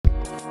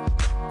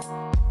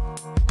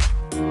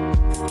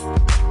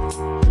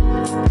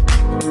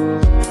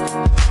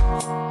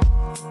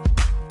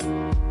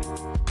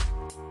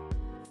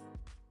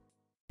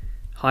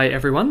Hi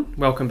everyone,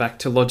 welcome back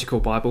to Logical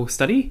Bible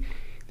Study.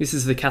 This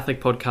is the Catholic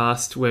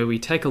podcast where we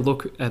take a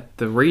look at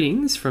the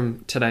readings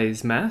from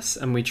today's Mass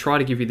and we try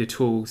to give you the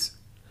tools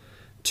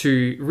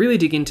to really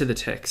dig into the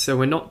text. So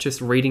we're not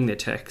just reading the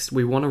text,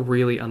 we want to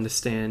really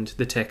understand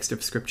the text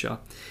of Scripture.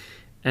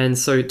 And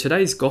so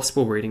today's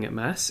Gospel reading at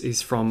Mass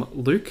is from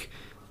Luke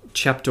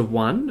chapter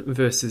 1,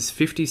 verses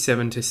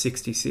 57 to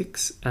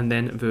 66, and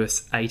then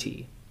verse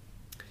 80.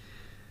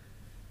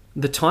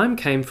 The time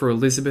came for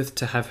Elizabeth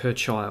to have her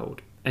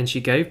child, and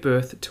she gave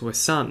birth to a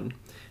son.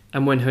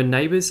 And when her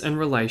neighbours and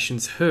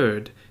relations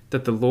heard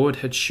that the Lord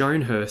had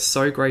shown her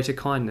so great a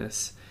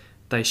kindness,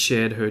 they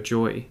shared her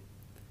joy.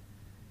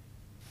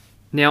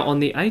 Now on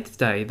the 8th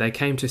day they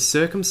came to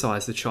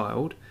circumcise the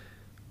child.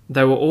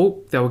 They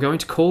were going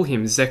to call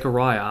him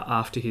Zechariah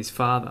after his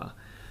father,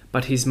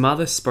 but his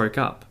mother spoke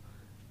up.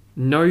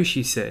 "No,"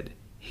 she said,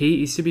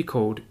 "he is to be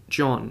called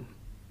John."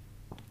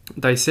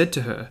 They said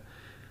to her,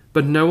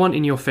 "But no one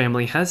in your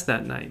family has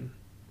that name,"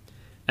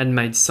 and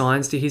made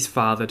signs to his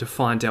father to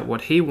find out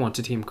what he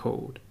wanted him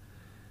called.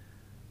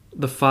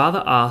 The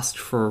father asked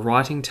for a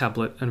writing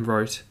tablet and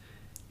wrote,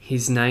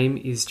 "His name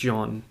is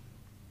John."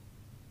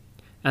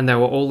 And they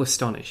were all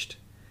astonished.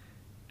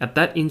 At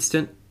that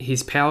instant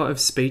his power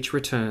of speech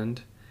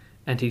returned,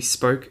 and he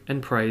spoke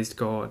and praised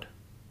God.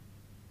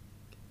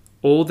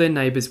 All their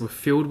neighbours were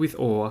filled with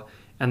awe,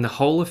 and the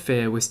whole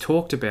affair was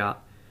talked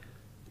about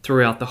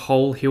throughout the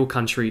whole hill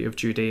country of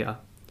Judea.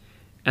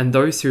 And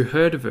those who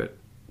heard of it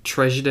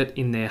treasured it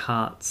in their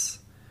hearts.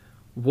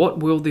 What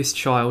will this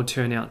child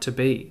turn out to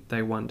be?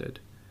 They wondered.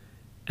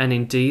 And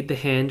indeed the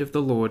hand of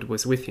the Lord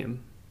was with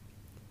him.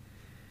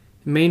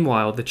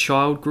 Meanwhile the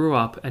child grew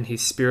up and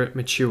his spirit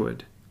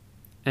matured,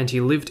 and he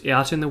lived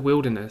out in the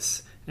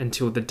wilderness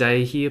until the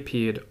day he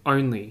appeared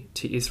only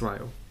to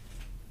Israel.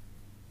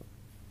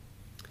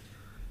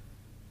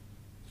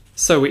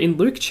 So we're in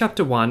Luke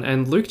chapter 1,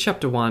 and Luke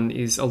chapter 1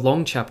 is a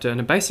long chapter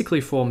and it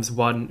basically forms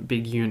one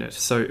big unit.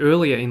 So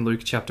earlier in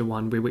Luke chapter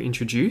 1 we were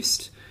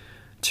introduced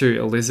to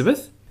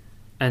Elizabeth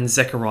and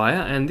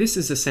Zechariah, and this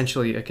is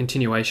essentially a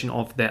continuation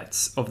of that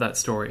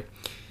story.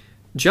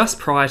 Just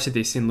prior to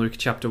this in Luke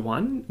chapter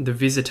 1, the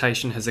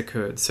visitation has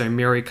occurred. So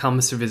Mary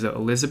comes to visit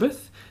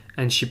Elizabeth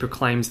and she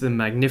proclaims the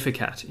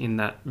Magnificat in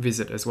that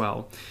visit as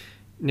well.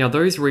 Now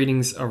those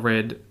readings are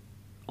read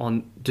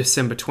on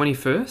December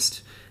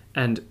 21st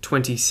and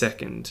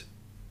 22nd.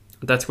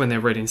 That's when they're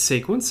read in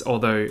sequence,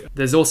 although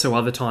there's also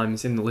other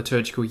times in the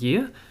liturgical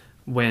year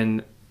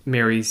when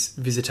Mary's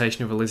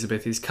visitation of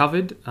Elizabeth is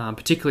covered,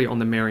 particularly on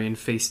the Marian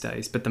feast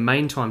days. But the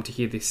main time to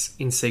hear this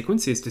in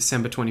sequence is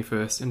December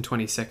 21st and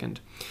 22nd.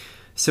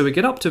 So we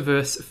get up to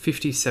verse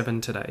 57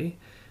 today.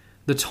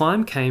 The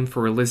time came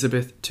for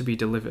Elizabeth to be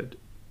delivered.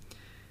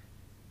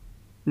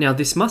 Now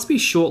this must be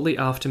shortly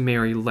after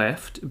Mary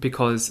left,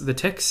 because the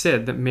text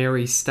said that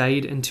Mary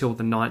stayed until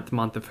the 9th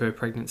month of her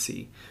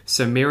pregnancy.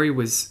 So Mary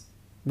was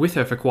with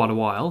her for quite a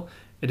while.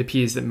 It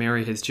appears that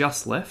Mary has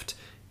just left,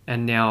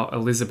 and now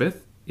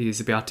Elizabeth is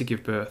about to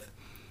give birth.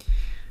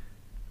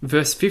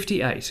 Verse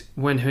 58,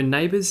 when her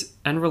neighbours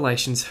and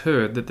relations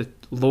heard that the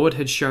Lord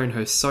had shown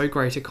her so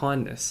great a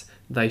kindness,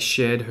 they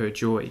shared her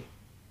joy.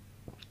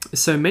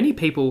 So many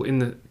people in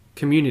the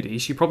community,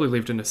 she probably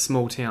lived in a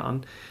small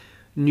town,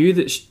 knew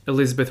that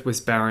Elizabeth was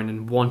barren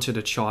and wanted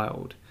a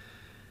child.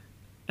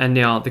 And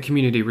now the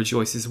community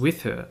rejoices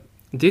with her.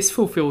 This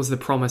fulfills the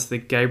promise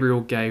that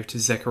Gabriel gave to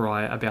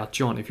Zechariah about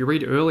John. If you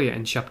read earlier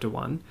in chapter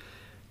 1,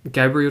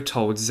 Gabriel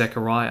told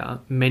Zechariah,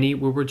 many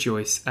will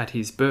rejoice at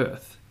his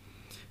birth.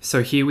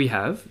 So here we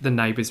have the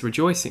neighbours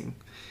rejoicing.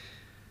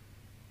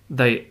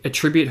 They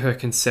attribute her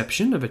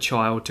conception of a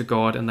child to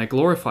God and they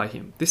glorify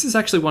him. This is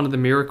actually one of the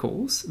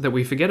miracles that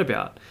we forget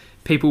about.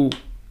 People,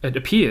 it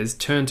appears,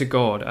 turn to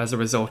God as a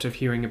result of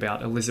hearing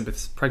about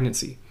Elizabeth's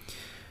pregnancy.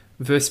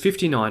 Verse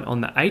 59, on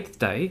the 8th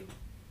day,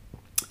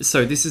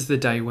 so this is the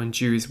day when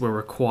Jews were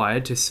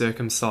required to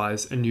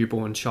circumcise a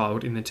newborn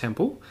child in the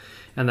temple,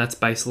 and that's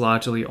based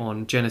largely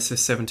on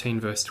Genesis 17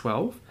 verse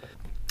 12.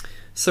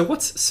 So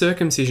what's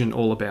circumcision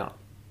all about?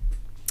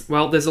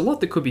 Well, there's a lot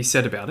that could be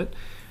said about it.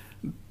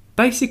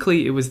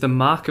 Basically, it was the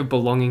mark of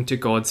belonging to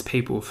God's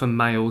people for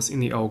males in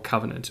the Old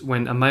Covenant.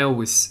 When a male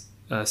was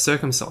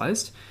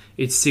circumcised,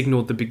 it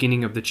signaled the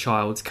beginning of the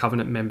child's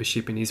covenant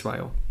membership in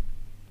Israel.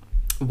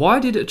 Why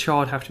did a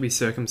child have to be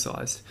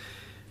circumcised?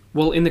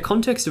 Well, in the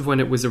context of when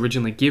it was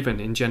originally given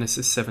in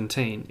Genesis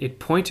 17, it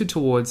pointed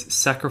towards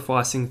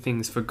sacrificing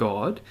things for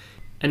God,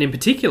 and in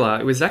particular,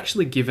 it was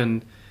actually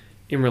given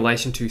in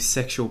relation to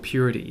sexual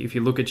purity. If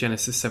you look at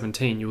Genesis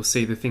 17, you'll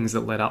see the things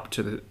that led up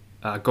to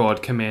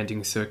God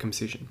commanding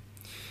circumcision.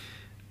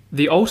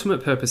 The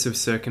ultimate purpose of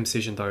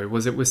circumcision, though,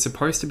 was it was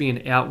supposed to be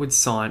an outward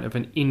sign of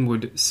an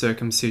inward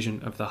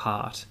circumcision of the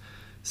heart.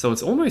 So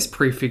it's almost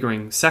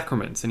prefiguring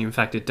sacraments, and in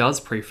fact it does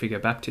prefigure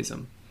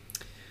baptism.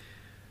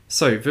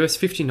 So verse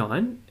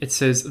 59, it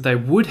says, they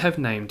would have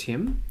named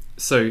him.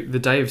 So the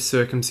day of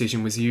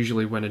circumcision was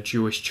usually when a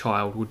Jewish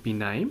child would be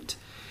named,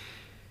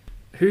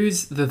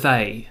 Who's the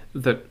they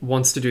that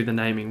wants to do the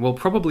naming? Well,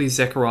 probably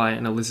Zechariah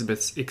and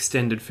Elizabeth's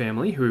extended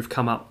family who have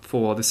come up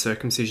for the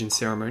circumcision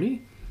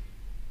ceremony.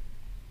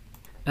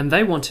 And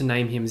they want to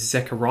name him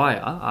Zechariah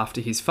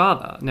after his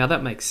father. Now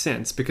that makes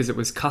sense because it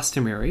was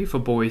customary for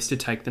boys to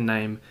take the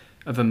name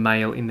of a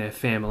male in their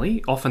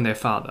family, often their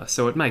father.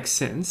 So it makes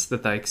sense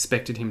that they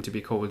expected him to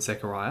be called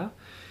Zechariah.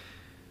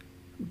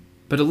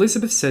 But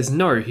Elizabeth says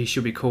no, he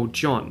should be called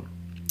John.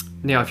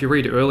 Now, if you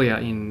read earlier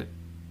in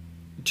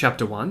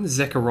chapter 1,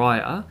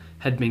 Zechariah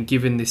had been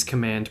given this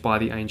command by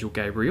the angel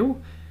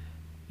Gabriel.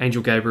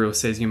 Angel Gabriel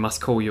says, you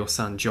must call your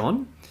son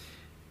John.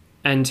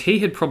 And he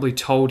had probably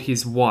told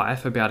his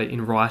wife about it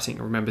in writing.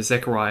 Remember,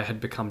 Zechariah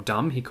had become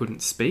dumb, he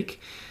couldn't speak.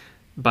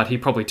 But he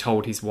probably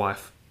told his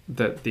wife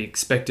that the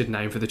expected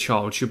name for the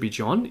child should be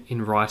John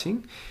in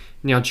writing.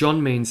 Now,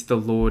 John means the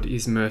Lord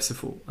is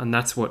merciful. And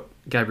that's what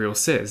Gabriel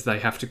says they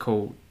have to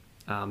call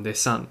their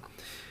son.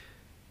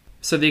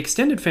 So the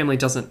extended family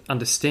doesn't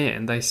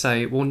understand. They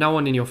say, well, no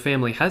one in your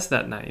family has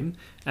that name.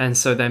 And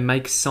so they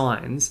make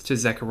signs to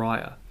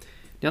Zechariah.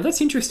 Now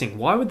that's interesting.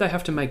 Why would they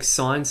have to make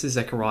signs to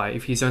Zechariah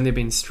if he's only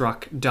been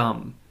struck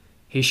dumb?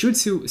 He should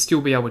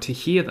still be able to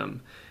hear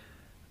them.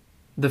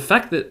 The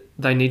fact that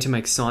they need to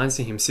make signs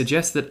to him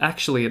suggests that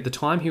actually at the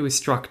time he was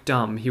struck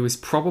dumb, he was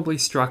probably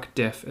struck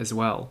deaf as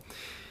well.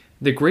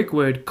 The Greek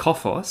word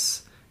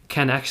kophos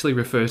can actually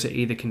refer to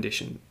either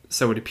condition.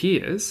 So it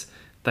appears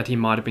that he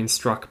might have been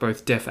struck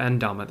both deaf and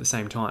dumb at the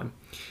same time.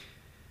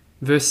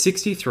 Verse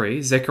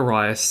 63,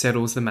 Zechariah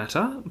settles the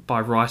matter by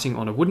writing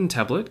on a wooden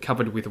tablet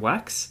covered with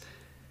wax,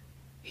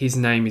 his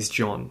name is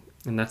John.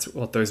 And that's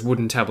what those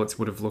wooden tablets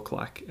would have looked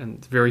like.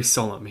 And very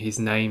solemn, his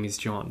name is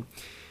John.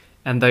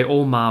 And they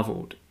all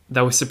marveled.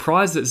 They were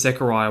surprised that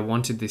Zechariah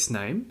wanted this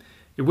name.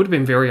 It would have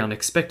been very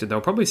unexpected. They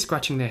were probably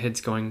scratching their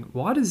heads going,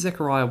 why does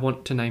Zechariah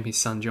want to name his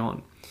son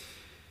John?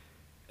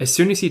 As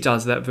soon as he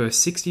does that, verse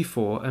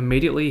 64,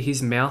 immediately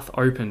his mouth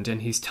opened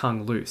and his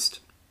tongue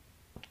loosed.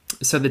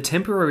 So the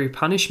temporary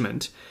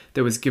punishment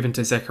that was given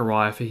to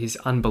Zechariah for his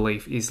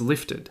unbelief is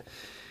lifted.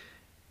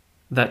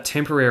 That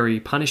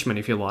temporary punishment,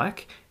 if you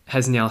like,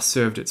 has now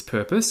served its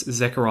purpose.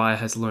 Zechariah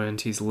has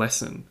learned his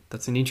lesson.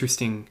 That's an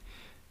interesting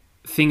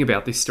thing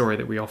about this story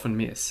that we often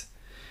miss.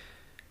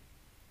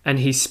 And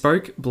he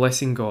spoke,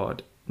 blessing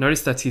God.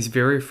 Notice that's his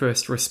very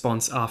first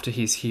response after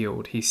he's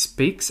healed. He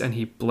speaks and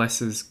he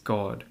blesses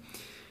God.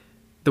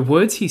 The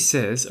words he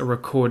says are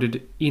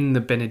recorded in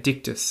the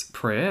Benedictus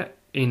prayer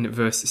in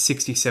verse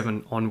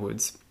 67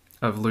 onwards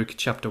of Luke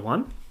chapter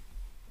 1.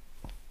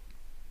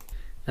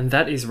 And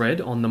that is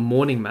read on the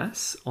morning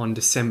mass on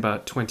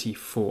December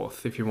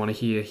 24th, if you want to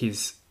hear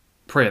his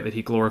prayer that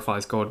he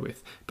glorifies God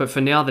with. But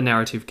for now, the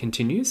narrative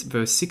continues.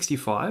 Verse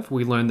 65,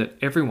 we learn that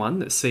everyone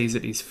that sees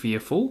it is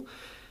fearful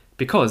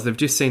because they've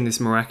just seen this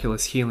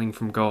miraculous healing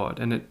from God.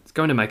 And it's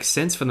going to make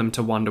sense for them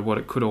to wonder what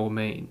it could all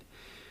mean.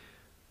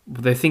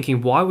 They're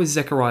thinking, why was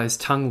Zechariah's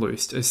tongue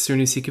loosed as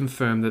soon as he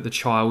confirmed that the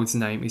child's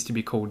name is to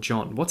be called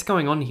John? What's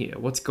going on here?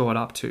 What's God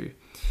up to?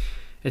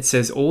 It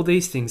says, all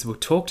these things were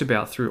talked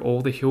about through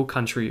all the hill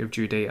country of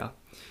Judea.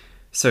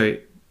 So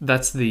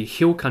that's the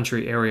hill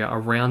country area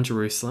around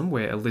Jerusalem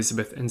where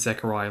Elizabeth and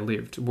Zechariah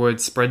lived. Word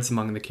spreads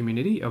among the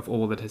community of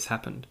all that has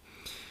happened.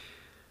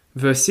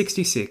 Verse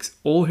 66,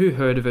 all who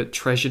heard of it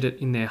treasured it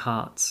in their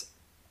hearts.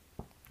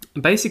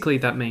 Basically,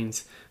 that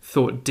means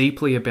thought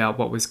deeply about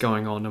what was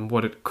going on and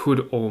what it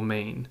could all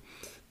mean.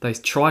 They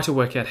try to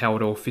work out how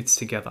it all fits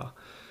together.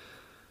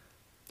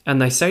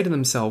 And they say to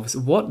themselves,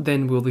 what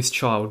then will this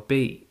child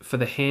be? For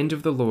the hand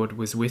of the Lord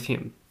was with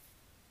him.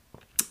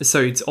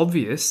 So it's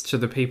obvious to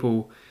the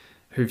people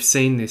who've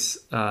seen this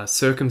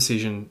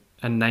circumcision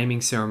and naming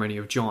ceremony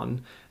of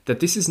John that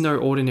this is no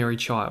ordinary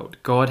child.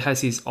 God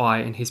has his eye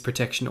and his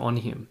protection on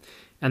him.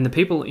 And the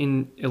people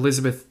in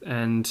Elizabeth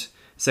and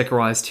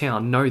Zechariah's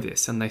town know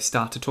this, and they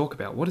start to talk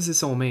about, what does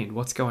this all mean?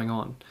 What's going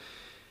on?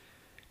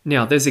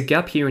 Now, there's a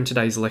gap here in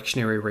today's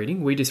lectionary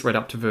reading. We just read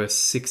up to verse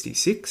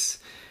 66.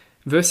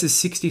 Verses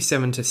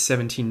 67 to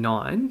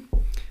 79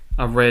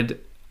 are read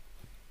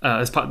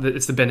as part of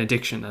it's the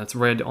benediction. It's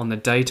read on the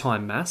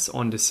daytime mass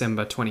on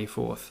December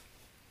 24th.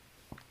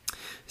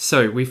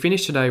 So we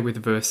finish today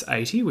with verse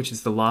 80, which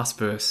is the last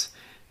verse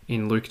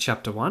in Luke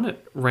chapter 1.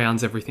 It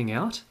rounds everything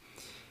out.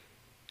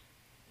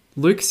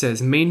 Luke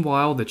says,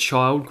 meanwhile, the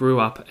child grew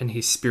up and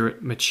his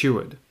spirit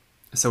matured.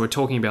 So we're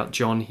talking about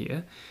John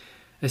here.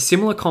 A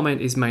similar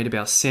comment is made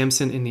about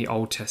Samson in the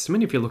Old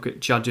Testament. If you look at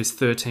Judges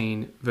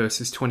 13,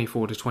 verses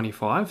 24 to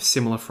 25,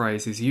 similar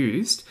phrase is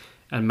used,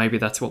 and maybe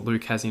that's what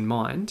Luke has in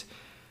mind.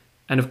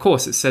 And of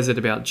course, it says it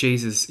about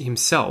Jesus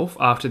himself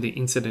after the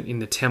incident in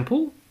the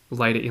temple.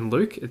 Later in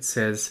Luke, it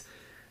says,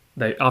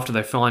 after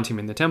they find him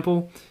in the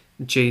temple,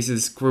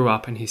 Jesus grew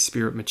up and his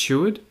spirit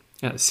matured.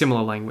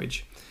 Similar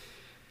language.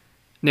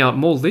 Now,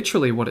 more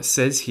literally, what it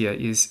says here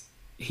is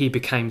he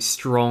became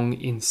strong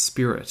in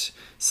spirit.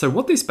 So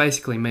what this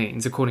basically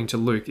means, according to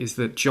Luke, is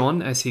that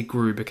John, as he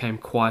grew, became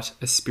quite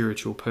a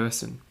spiritual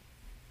person.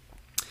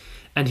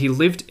 And he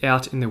lived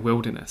out in the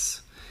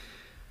wilderness.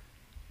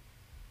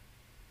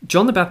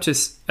 John the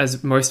Baptist,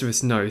 as most of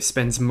us know,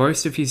 spends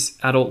most of his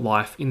adult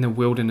life in the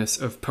wilderness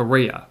of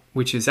Perea,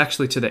 which is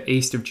actually to the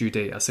east of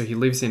Judea, so he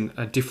lives in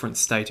a different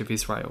state of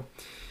Israel.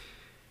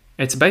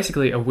 It's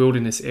basically a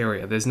wilderness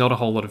area. There's not a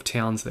whole lot of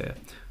towns there.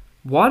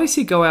 Why does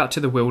he go out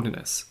to the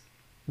wilderness?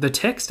 The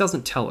text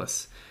doesn't tell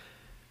us.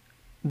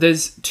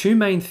 There's two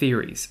main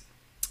theories.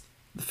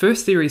 The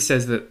first theory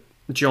says that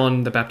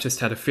John the Baptist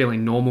had a fairly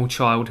normal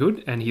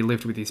childhood and he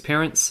lived with his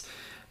parents,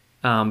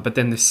 but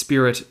then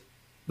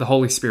the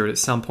Holy Spirit at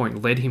some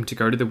point led him to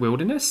go to the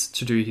wilderness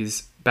to do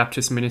his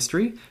Baptist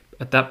ministry.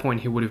 At that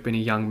point, he would have been a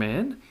young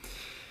man.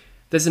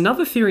 There's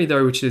another theory,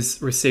 though, which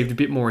has received a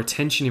bit more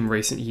attention in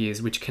recent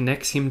years, which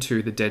connects him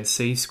to the Dead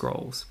Sea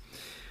Scrolls.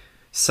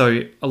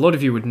 So a lot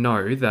of you would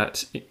know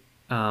that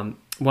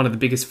one of the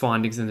biggest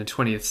findings in the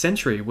 20th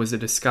century was the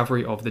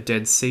discovery of the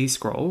Dead Sea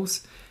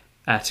Scrolls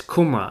at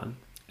Qumran.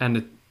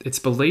 And it's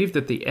believed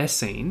that the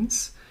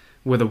Essenes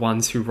were the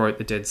ones who wrote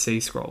the Dead Sea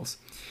Scrolls.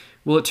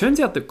 Well, it turns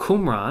out that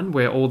Qumran,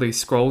 where all these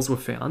scrolls were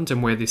found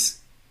and where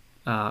this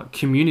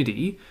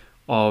community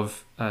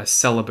of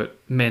celibate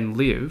men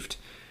lived,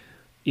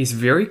 is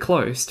very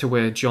close to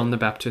where John the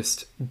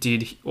Baptist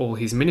did all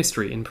his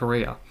ministry in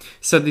Perea.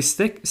 So this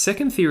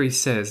second theory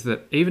says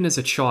that even as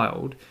a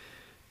child,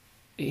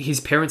 his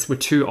parents were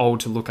too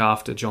old to look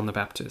after John the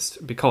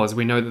Baptist, because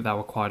we know that they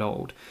were quite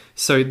old.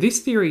 So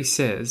this theory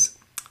says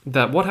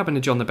that what happened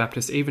to John the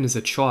Baptist, even as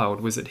a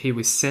child, was that he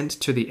was sent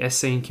to the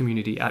Essene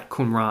community at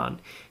Qumran.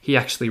 He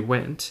actually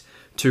went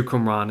to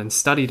Qumran and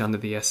studied under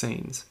the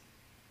Essenes.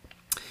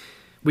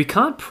 We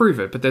can't prove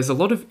it, but there's a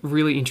lot of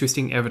really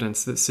interesting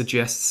evidence that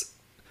suggests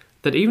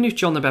that even if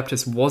John the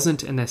Baptist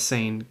wasn't an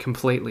Essene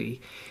completely,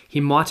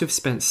 he might have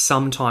spent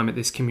some time at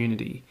this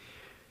community.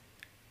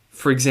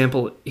 For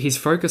example, his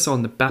focus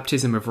on the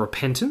baptism of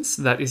repentance,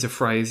 that is a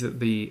phrase that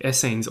the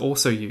Essenes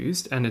also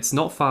used, and it's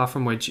not far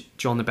from where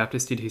John the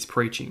Baptist did his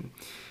preaching.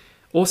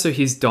 Also,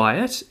 his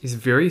diet is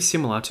very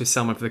similar to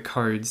some of the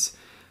codes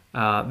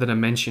that are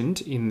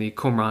mentioned in the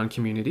Qumran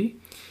community.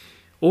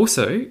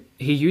 Also,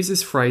 he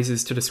uses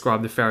phrases to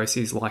describe the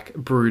Pharisees like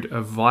brood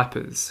of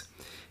vipers.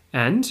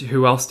 And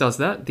who else does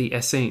that? The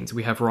Essenes.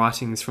 We have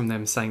writings from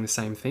them saying the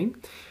same thing.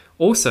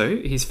 Also,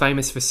 he's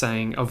famous for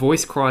saying, "A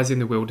voice cries in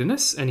the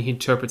wilderness," and he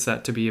interprets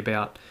that to be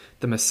about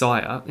the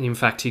Messiah. And in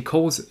fact, he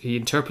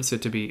interprets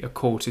it to be a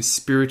call to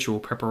spiritual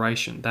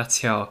preparation.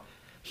 That's how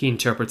he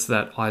interprets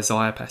that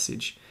Isaiah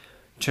passage.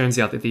 Turns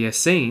out that the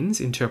Essenes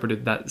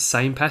interpreted that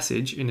same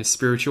passage in a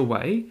spiritual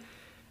way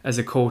as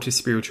a call to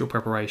spiritual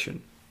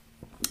preparation.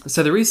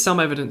 So there is some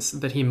evidence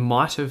that he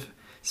might have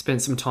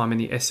spent some time in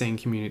the Essene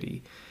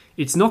community.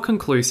 It's not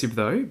conclusive,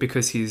 though,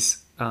 because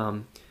his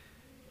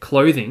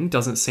clothing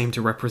doesn't seem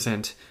to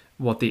represent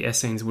what the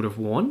Essenes would have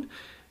worn,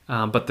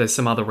 but there's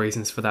some other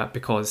reasons for that,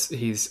 because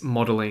he's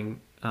modelling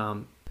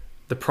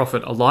the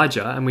prophet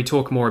Elijah, and we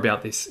talk more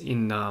about this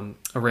in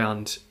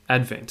around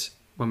Advent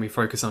when we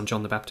focus on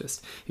John the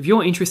Baptist. If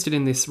you're interested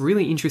in this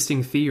really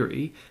interesting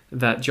theory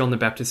that John the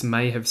Baptist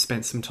may have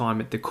spent some time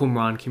at the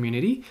Qumran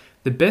community,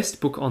 the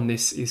best book on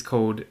this is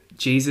called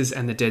Jesus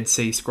and the Dead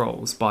Sea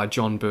Scrolls by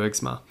John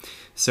Bergsma.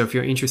 So if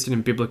you're interested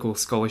in biblical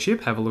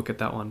scholarship, have a look at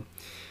that one.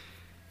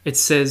 It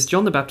says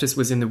John the Baptist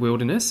was in the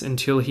wilderness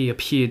until he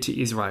appeared to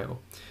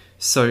Israel.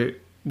 So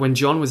when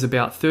John was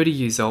about 30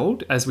 years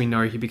old, as we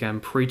know, he began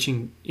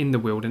preaching in the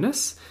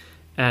wilderness.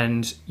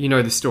 And you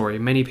know the story.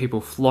 Many people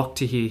flocked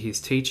to hear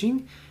his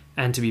teaching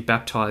and to be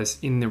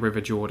baptized in the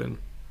River Jordan.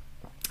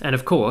 And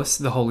of course,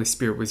 the Holy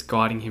Spirit was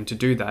guiding him to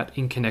do that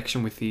in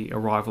connection with the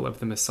arrival of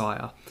the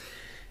Messiah.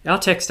 Our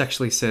text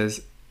actually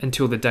says,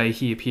 until the day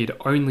he appeared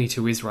only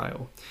to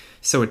Israel.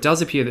 So it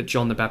does appear that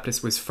John the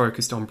Baptist was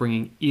focused on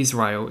bringing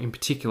Israel in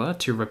particular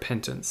to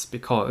repentance,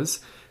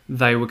 because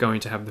they were going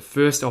to have the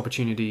first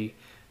opportunity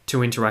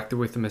to interact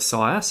with the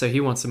Messiah. So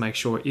he wants to make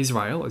sure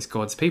Israel, as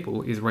God's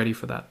people, is ready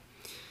for that.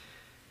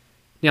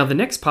 Now, the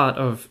next part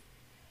of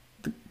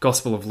the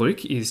Gospel of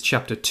Luke is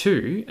chapter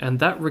 2, and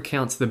that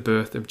recounts the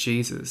birth of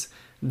Jesus.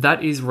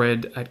 That is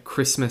read at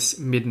Christmas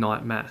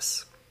midnight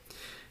mass.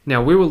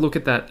 Now, we will look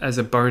at that as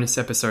a bonus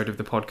episode of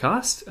the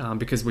podcast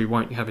because we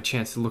won't have a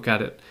chance to look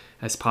at it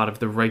as part of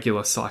the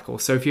regular cycle.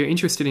 So if you're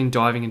interested in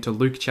diving into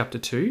Luke chapter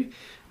 2,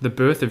 the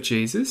birth of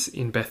Jesus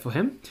in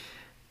Bethlehem,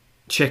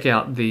 check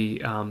out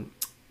the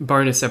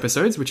bonus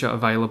episodes, which are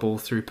available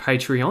through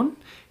Patreon.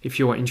 If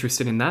you are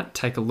interested in that,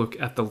 take a look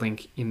at the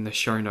link in the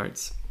show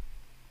notes.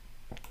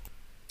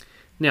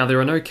 Now,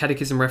 there are no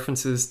catechism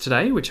references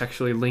today, which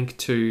actually link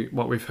to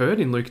what we've heard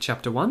in Luke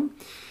chapter 1.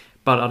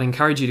 But I'd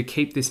encourage you to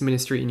keep this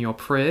ministry in your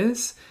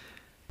prayers.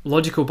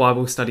 Logical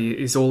Bible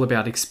Study is all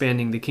about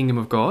expanding the kingdom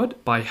of God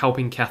by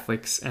helping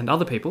Catholics and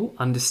other people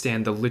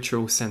understand the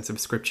literal sense of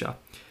Scripture.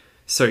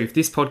 So if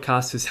this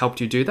podcast has helped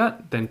you do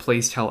that, then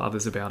please tell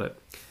others about it.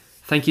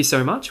 Thank you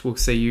so much. We'll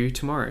see you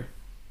tomorrow.